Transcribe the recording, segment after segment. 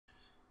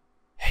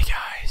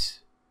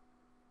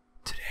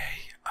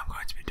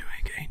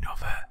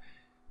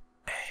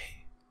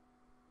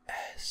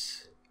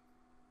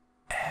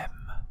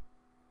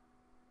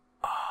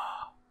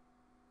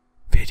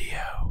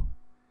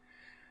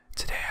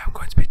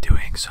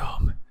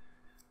some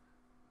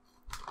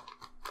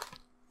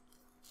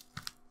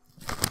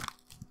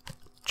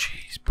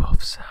cheese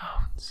puff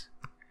sounds.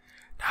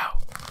 Now,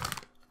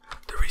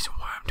 the reason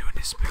why I'm doing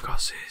this is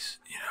because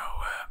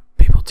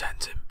people tend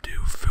to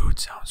do food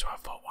sounds, so I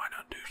thought, why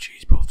not do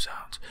cheese puff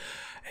sounds?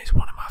 It's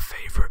one of my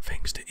favourite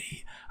things to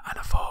eat, and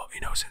I thought,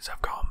 since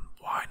I've gone,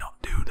 why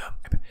not do them?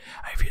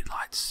 If you'd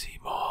like to see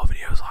more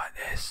videos like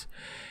this,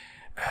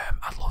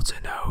 I'd love to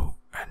know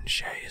and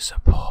share your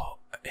support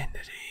in the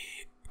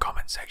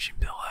comment section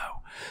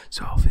below.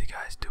 So hopefully you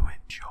guys do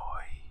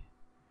enjoy.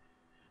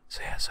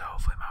 So yeah, so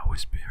hopefully my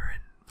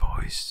whispering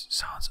voice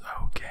sounds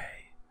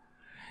okay.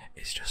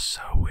 It's just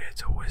so weird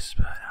to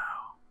whisper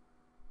now.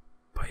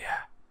 But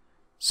yeah,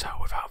 so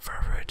without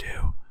further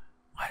ado,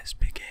 let's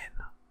begin.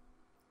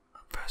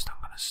 First I'm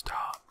going to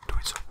start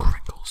doing some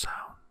crinkle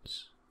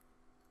sounds.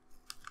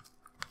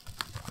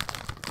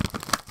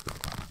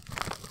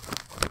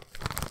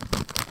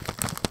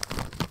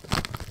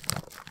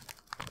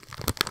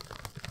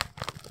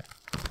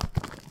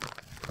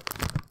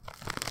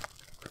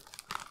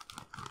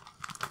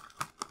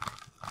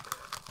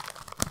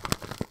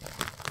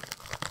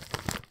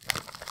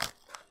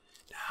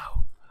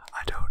 Now,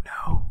 I don't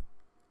know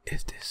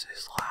if this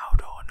is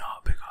loud or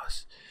not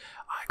because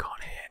I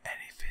can't hear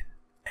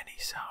any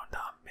sound that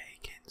I'm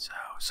making, so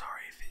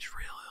sorry if it's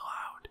really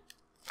loud.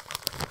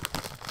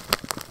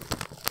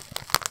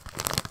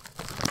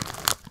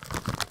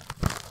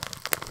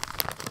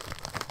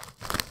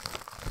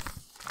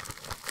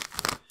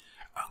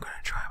 I'm going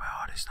to try my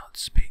hardest not to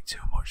speak too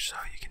much so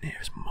you can hear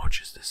as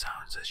much as the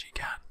sounds as you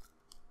can.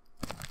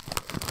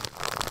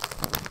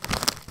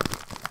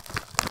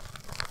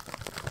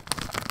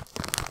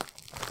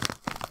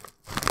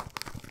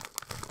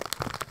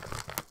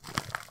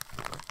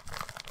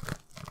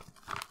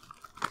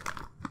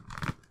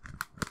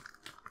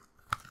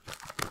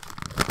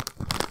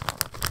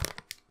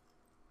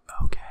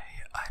 Okay,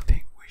 I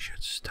think we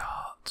should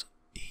start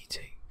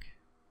eating.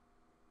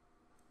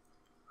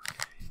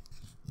 Okay.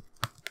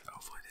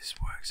 Hopefully this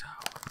works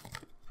out.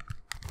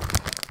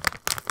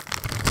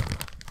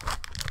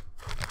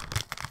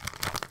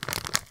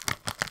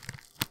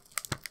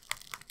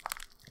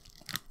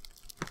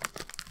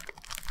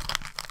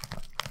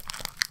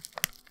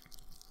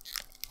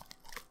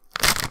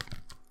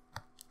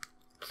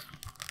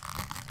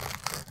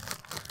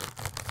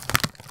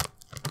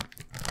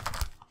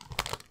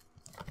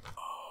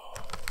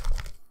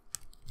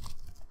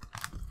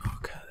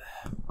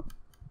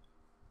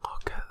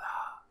 Look at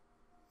that.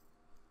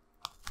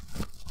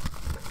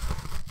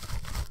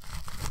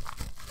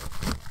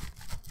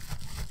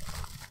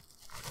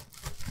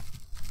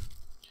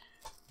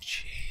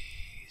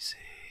 Cheesy.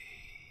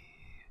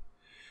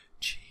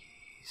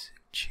 Cheese,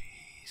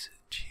 cheese,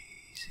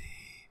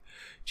 cheesy.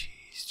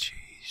 Cheese,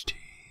 cheese,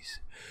 cheese.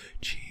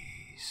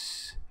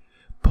 Cheese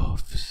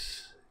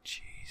puffs.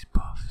 Cheese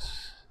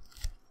puffs.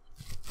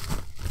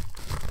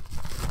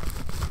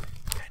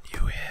 Can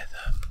you hear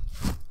them?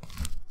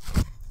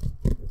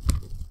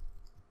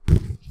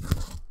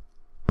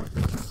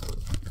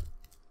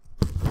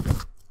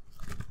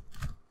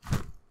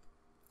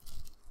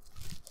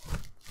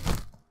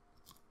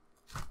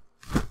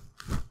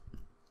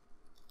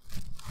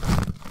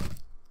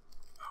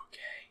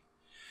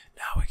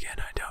 Now again,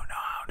 I don't know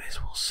how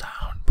this will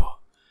sound, but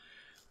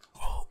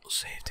we'll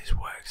see if this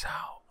works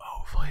out.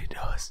 Hopefully it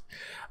does.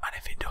 And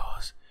if it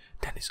does,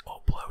 then it's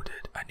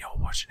uploaded and you're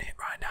watching it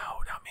right now.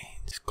 That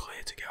means it's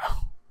clear to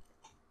go.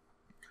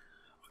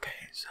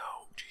 Okay, so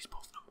cheese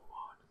puff number 1.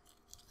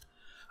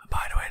 And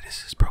by the way,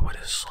 this is probably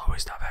the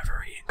slowest I've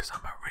ever eaten because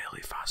I'm a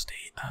really fast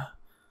eater.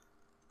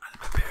 And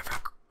I'm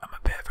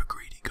a bit of a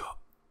greedy gut.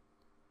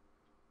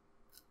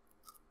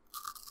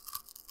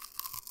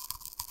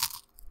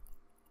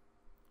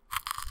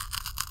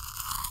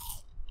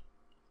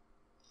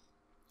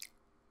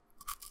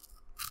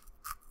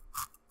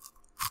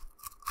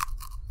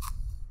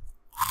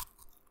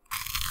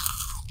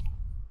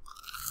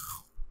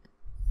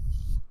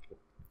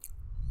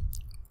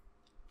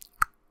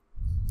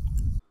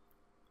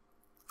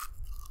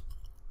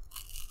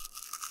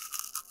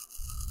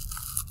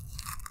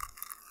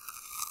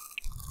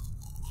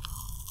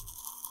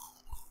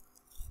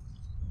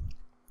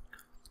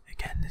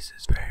 Again, this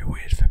is very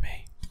weird for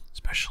me,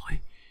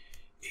 especially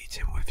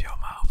eating with your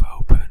mouth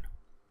open.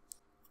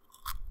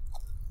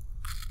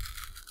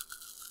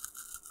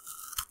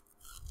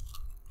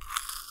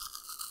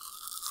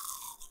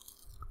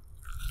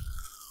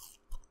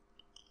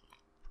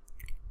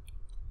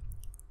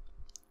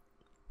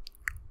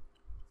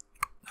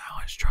 Now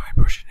let's try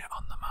brushing it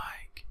on the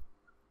mic.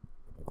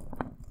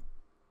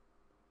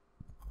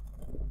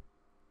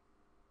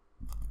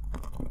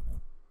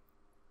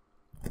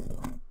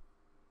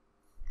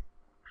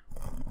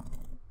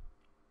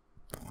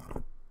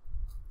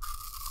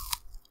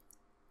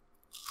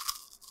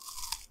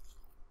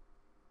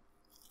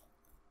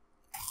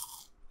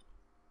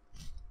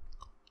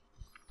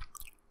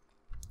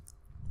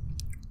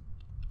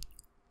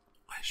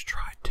 Let's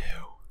try 2.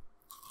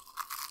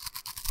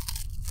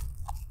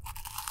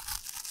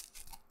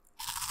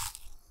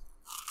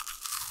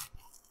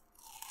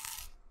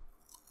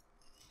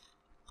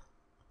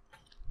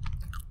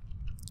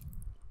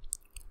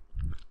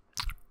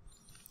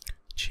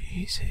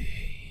 cheesy.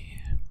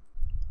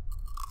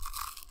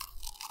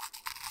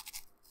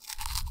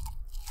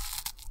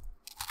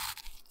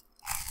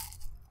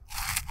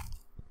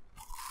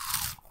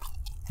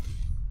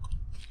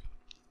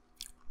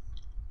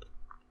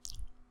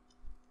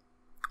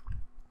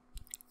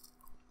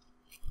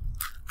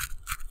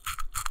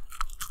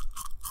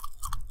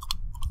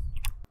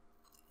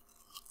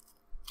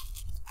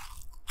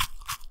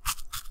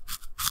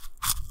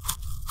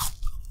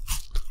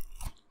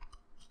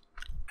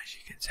 As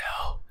you can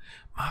tell,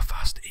 my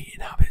fast eating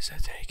habits are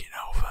taking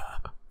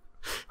over.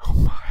 Oh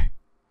my.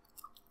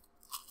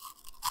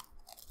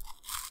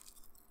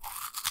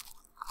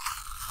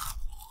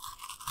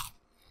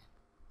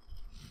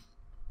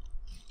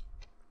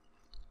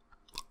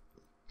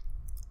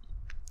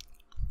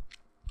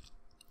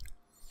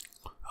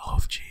 I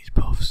love cheese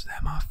puffs, they're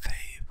my favourite.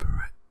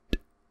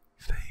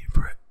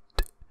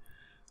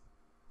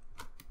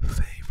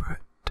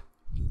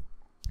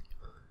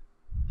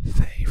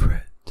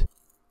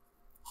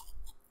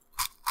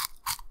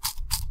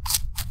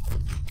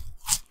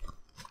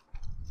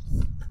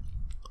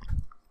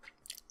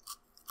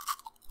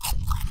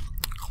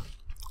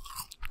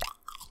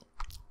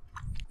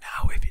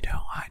 Now, if you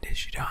don't like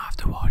this, you don't have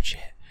to watch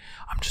it.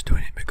 I'm just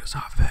doing it because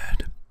I've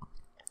heard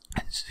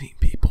and seen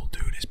people do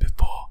this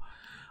before,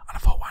 and I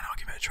thought, why not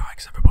give it a try?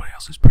 Because everybody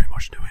else is pretty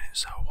much doing it,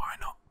 so why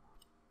not?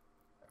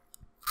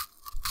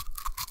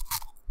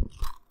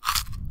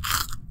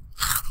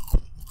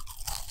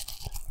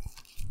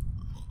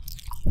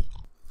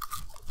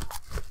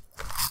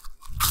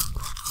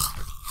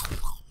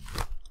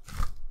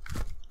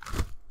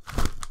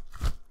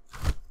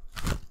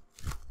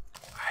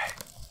 Right,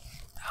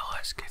 now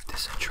let's give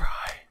this a try.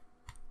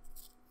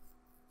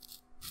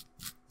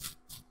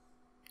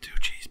 2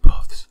 cheese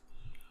puffs.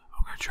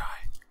 I'm gonna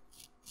try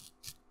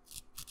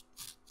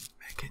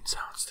making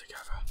sounds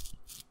together.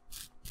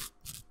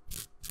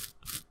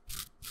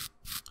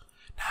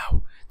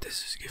 Now,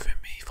 this is giving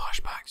me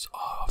flashbacks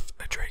of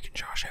a Drake and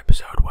Josh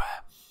episode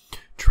where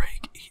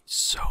Drake eats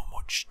so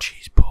much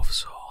cheese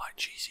puffs or like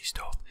cheesy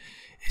stuff,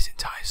 his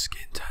entire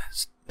skin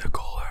turns the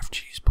colour of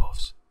cheese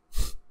puffs.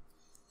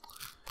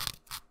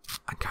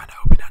 I'm kinda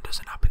hoping that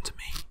doesn't happen to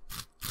me.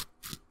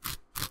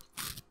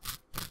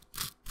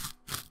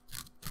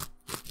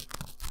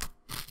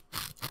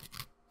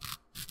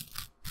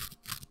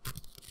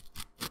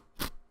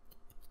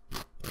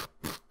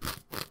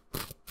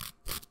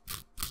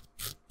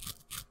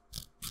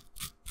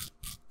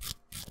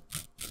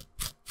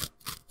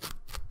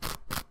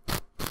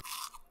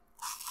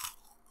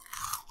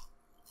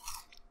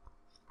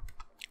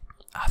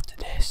 After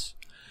this,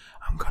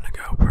 I'm gonna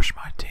go brush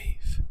my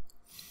teeth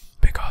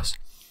because,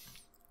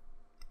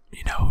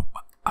 you know,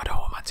 I don't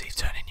want my teeth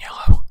turning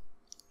yellow,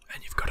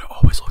 and you've got to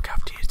always look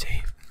after your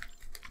teeth.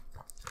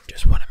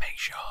 Just want to make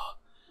sure,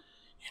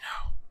 you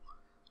know,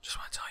 just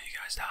want to tell you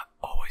guys that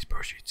always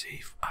brush your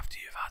teeth after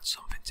you've had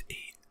something to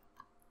eat,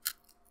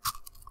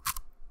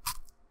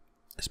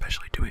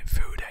 especially doing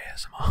food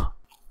ASMR.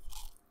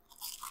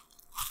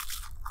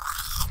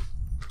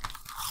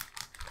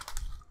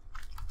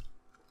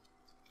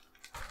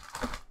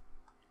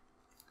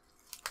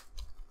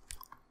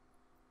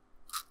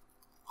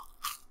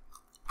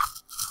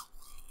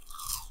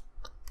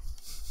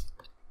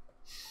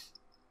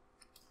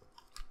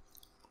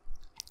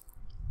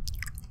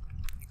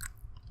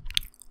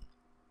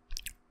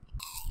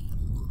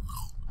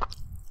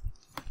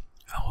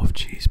 I love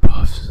cheese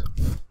puffs.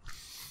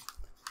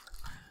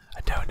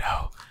 I don't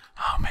know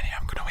how many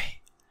I'm gonna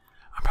eat.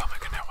 I'm probably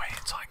gonna wait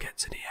until I get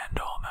to the end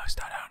almost,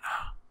 I don't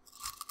know.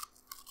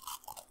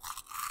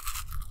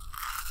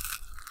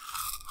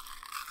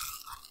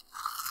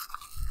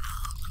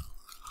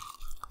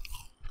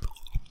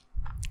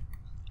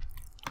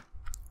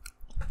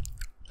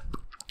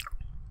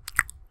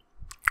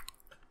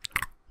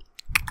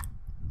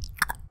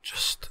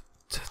 Just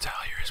to tell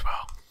you as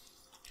well,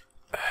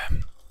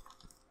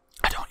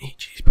 I don't eat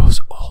cheese puffs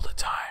all the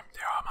time. They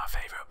are my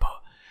favourite,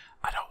 but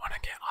I don't want to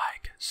get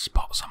like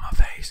spots on my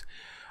face.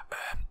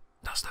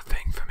 That's the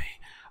thing for me.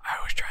 I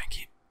always try and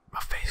keep my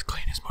face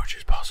clean as much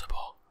as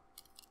possible.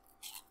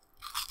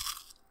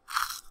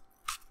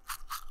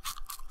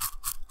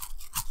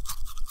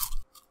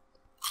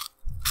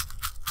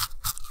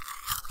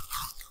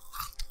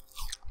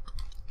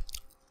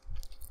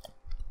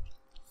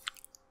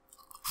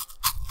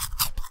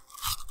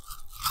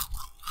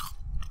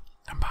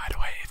 And by the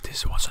way, if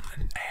this wasn't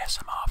an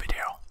ASMR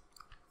video,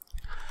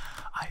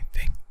 I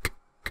think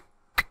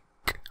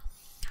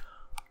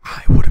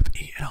I would have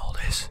eaten all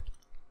this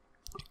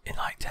in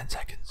like 10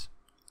 seconds.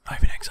 Not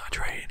even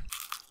exaggerating.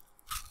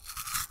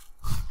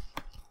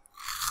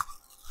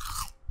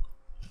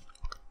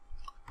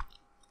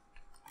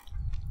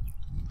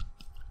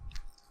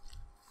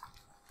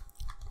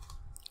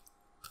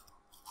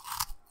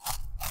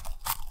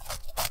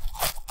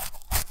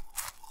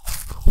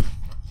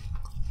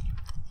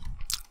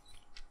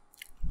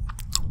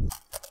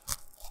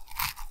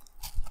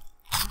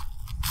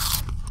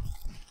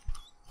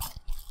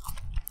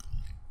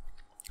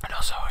 And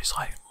also, it's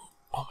like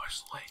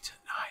almost late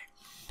at night,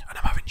 and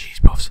I'm having cheese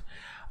puffs,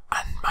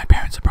 and my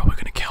parents are probably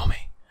going to kill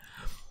me.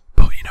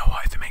 But you know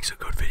what, if it makes a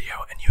good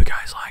video and you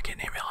guys like it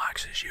and it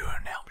relaxes you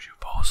and helps you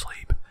fall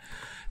asleep,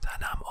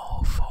 then I'm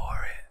all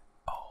for it.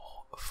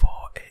 All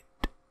for it.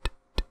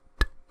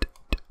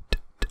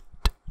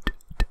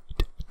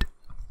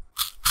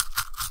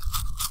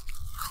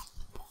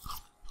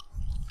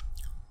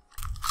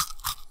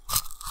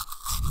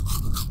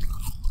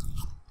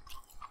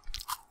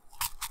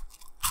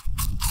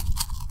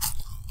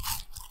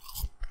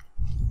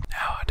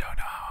 Now I don't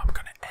know how I'm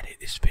going to edit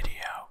this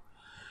video.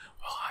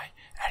 Will I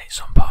edit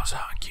some parts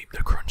out and keep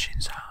the crunching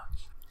sounds?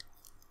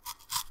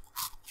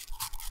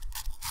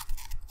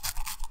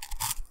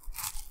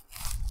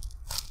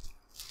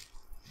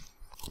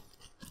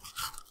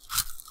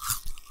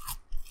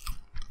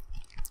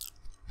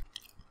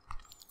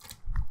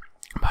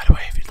 By the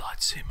way, if you'd like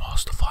to see more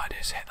stuff like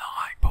this, hit that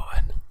like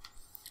button.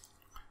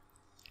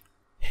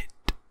 Hit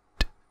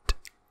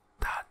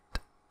that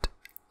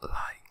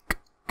like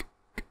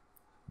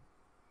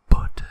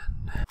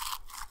button.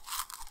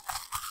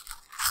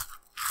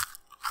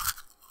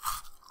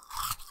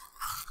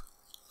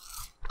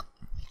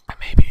 And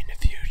maybe in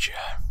the future,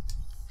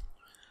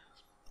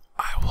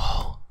 I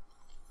will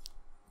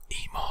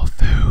eat more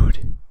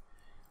food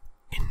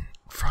in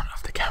front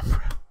of the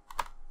camera.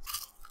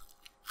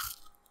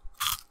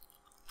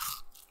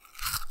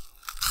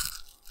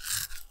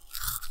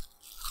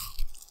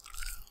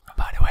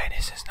 By the way,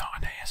 this is not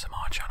an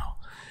ASMR channel.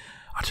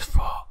 I just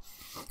thought,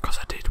 because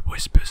I did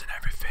whispers and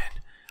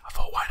everything, I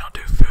thought why not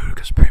do food,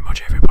 because pretty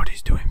much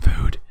everybody's doing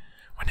food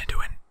when they're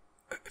doing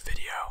a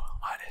video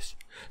like this.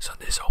 So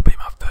this will be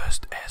my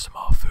first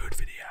ASMR food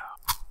video.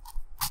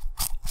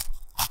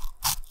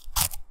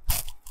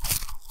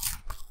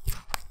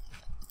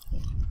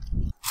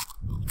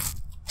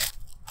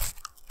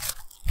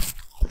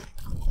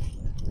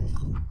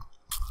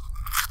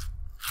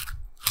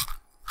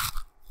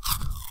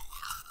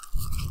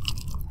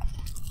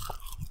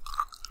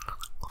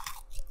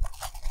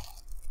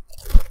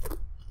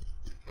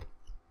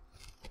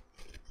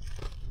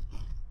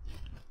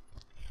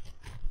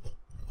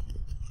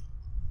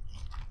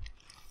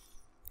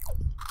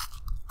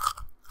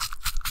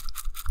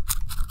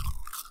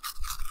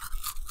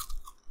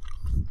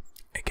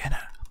 Again,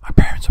 my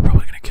parents are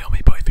probably going to kill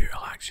me, but if it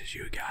relaxes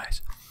you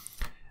guys,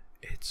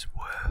 it's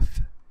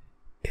worth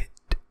it.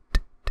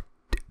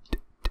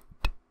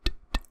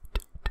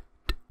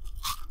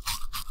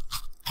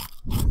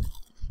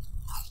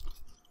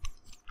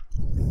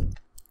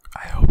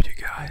 I hope you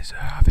guys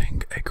are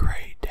having a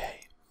great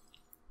day,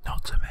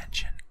 not to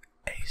mention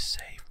a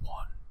safe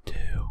one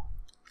too.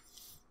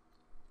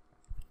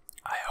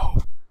 I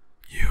hope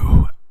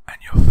you and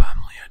your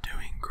family are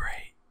doing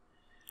great,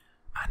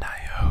 and I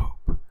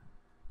hope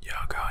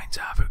you're going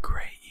to have a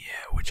great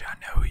year, which I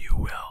know you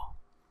will,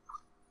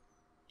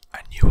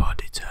 and you are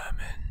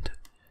determined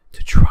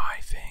to try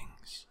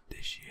things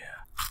this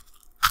year.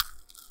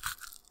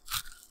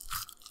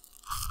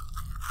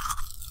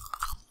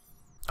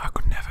 I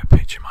could never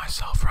picture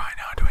myself right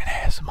now doing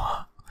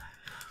ASMR,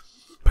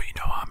 but you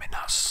know, I'm in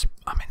that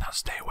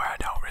state where I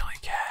don't really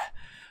care,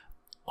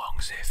 long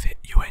as if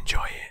you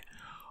enjoy it,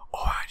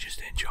 or I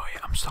just enjoy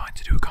it. I'm starting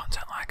to do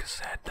content, like I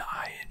said, that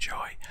I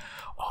enjoy,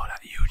 or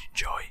that you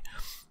enjoy,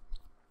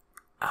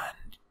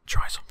 and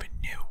try something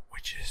new,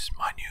 which is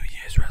my New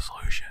Year's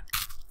resolution.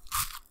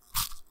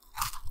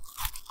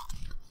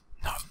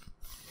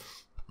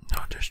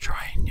 Not just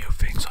trying new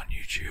things on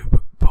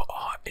YouTube, but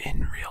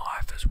in real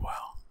life as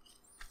well.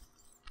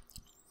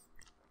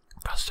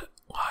 Because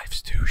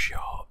life's too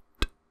short.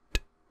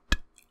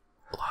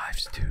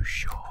 Life's too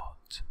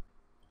short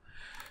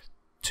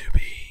to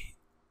be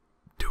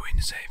doing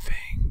the same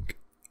thing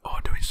or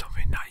doing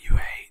something that you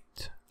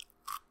hate.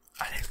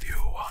 And if you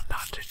want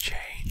that to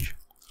change,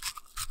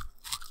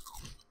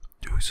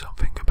 do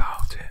something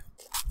about it.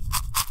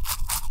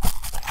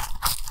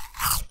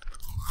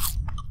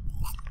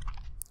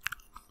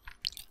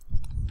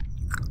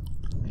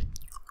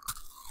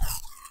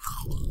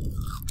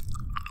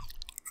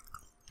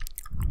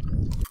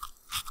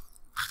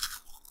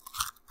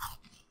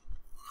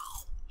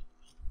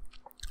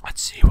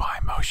 Let's see why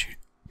most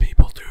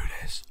people do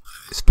this.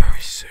 It's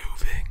very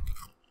soothing.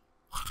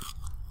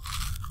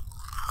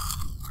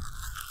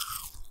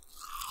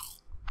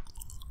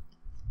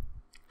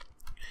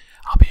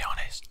 I'll be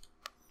honest,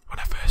 when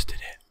I first did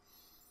it,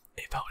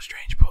 it felt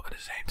strange, but at the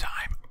same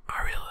time,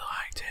 I really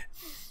liked it.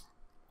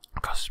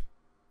 Because,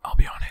 I'll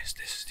be honest,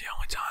 this is the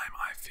only time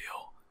I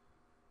feel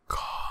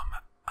calm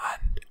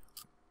and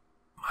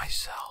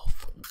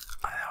myself.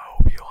 And I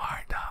hope you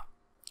like that.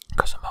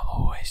 Because I'm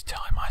always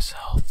telling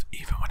myself,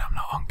 even when I'm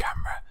not on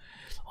camera,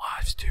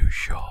 life's too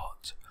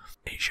short.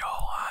 It's your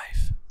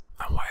life,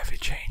 and whatever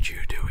change you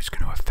do is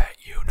going to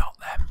affect you, not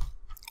them.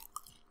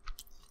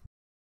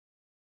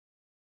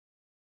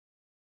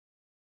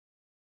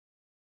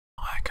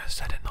 Like I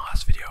said in the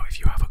last video, if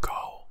you have a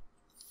goal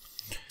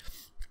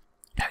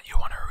that you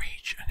want to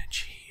reach and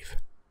achieve,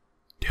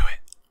 do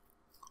it.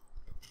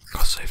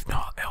 Because if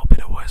not, it'll be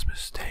the worst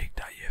mistake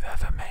that you've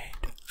ever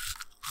made.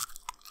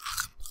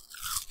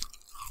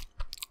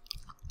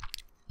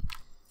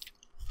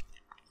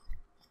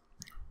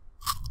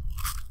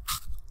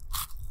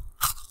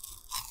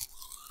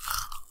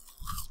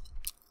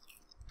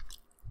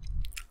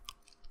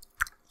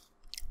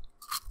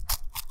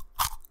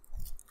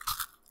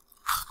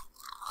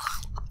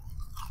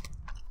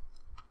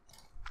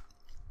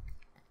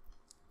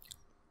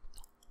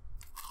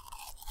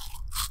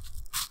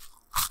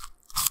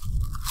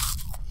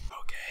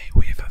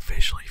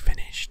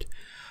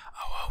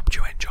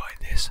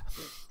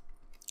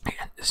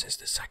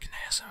 second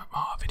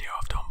ASMR video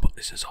I've done, but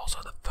this is also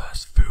the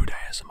first food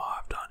ASMR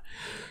I've done.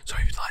 So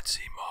if you'd like to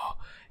see more,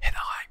 hit the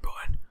like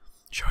button,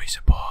 show your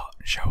support,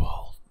 and show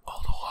all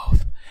the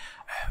love,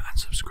 and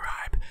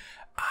subscribe.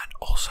 And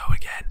also,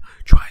 again,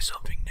 try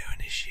something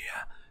new this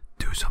year.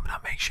 Do something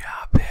that makes you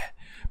happy.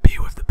 Be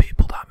with the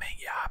people that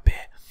make you happy.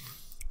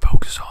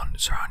 Focus on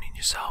surrounding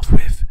yourself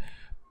with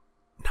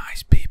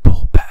nice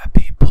people, better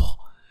people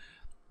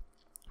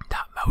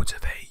that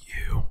motivate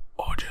you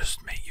or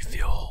just make you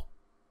feel,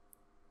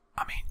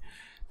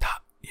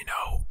 that,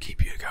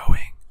 keep you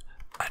going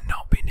and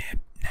not be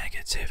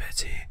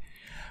negativity,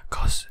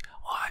 because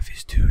life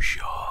is too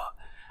short,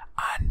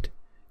 and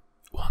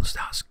once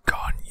that's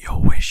gone,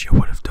 you'll wish you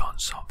would have done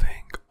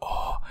something,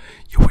 or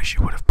you wish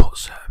you would have put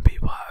certain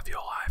people out of your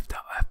life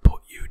that have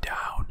put you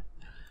down.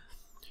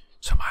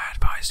 So my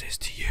advice is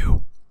to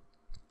you,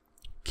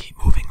 keep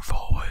moving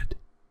forward,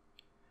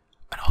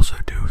 and also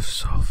do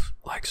stuff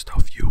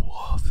you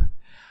love,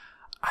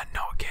 and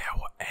not care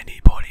what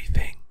anybody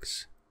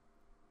thinks.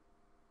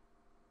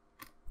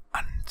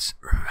 And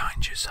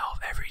remind yourself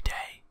every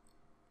day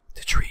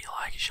to treat it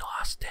like it's your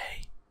last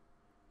day,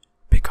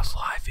 because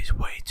life is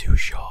way too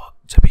short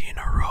to be in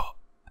a rut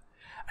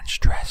and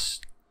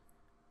stressed.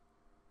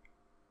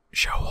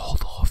 Show all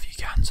the love you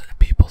can to the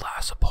people that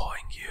are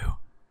supporting you,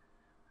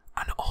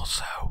 and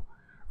also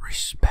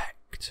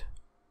respect.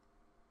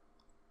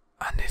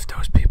 And if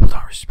those people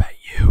don't respect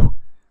you,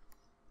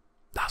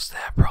 that's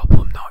their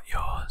problem, not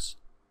yours.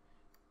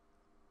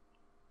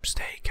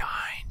 Stay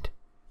kind,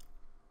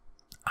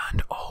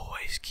 and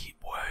always keep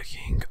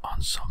working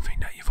on something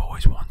that you've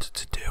always wanted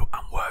to do,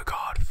 and work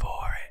hard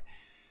for it,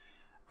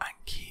 and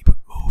keep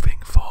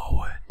moving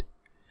forward,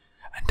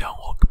 and don't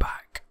look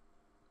back.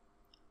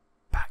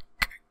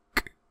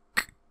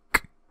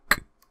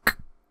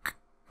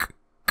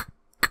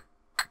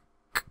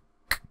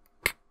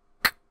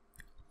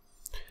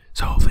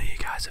 So hopefully you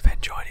guys have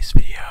enjoyed this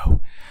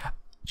video.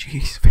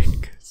 Cheese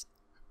fingers.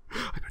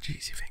 I got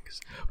cheesy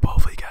fingers. But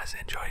hopefully you guys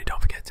enjoyed it.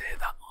 Don't forget to hit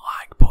that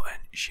like button,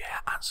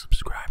 share and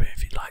subscribe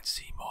if you'd like to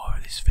see more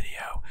of this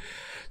video.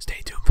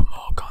 Stay tuned for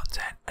more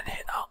content and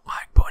hit that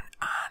like button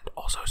and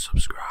also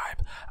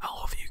subscribe. I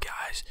love you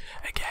guys.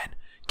 Again,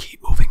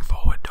 keep moving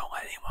forward. Don't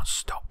let anyone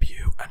stop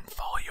you, and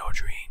follow your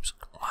dreams.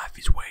 Life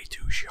is way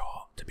too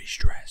short to be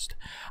stressed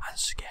and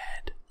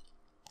scared.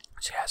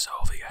 So yeah, so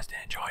hopefully you guys did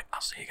enjoy.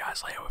 I'll see you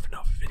guys later with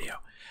another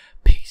video.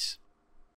 Peace.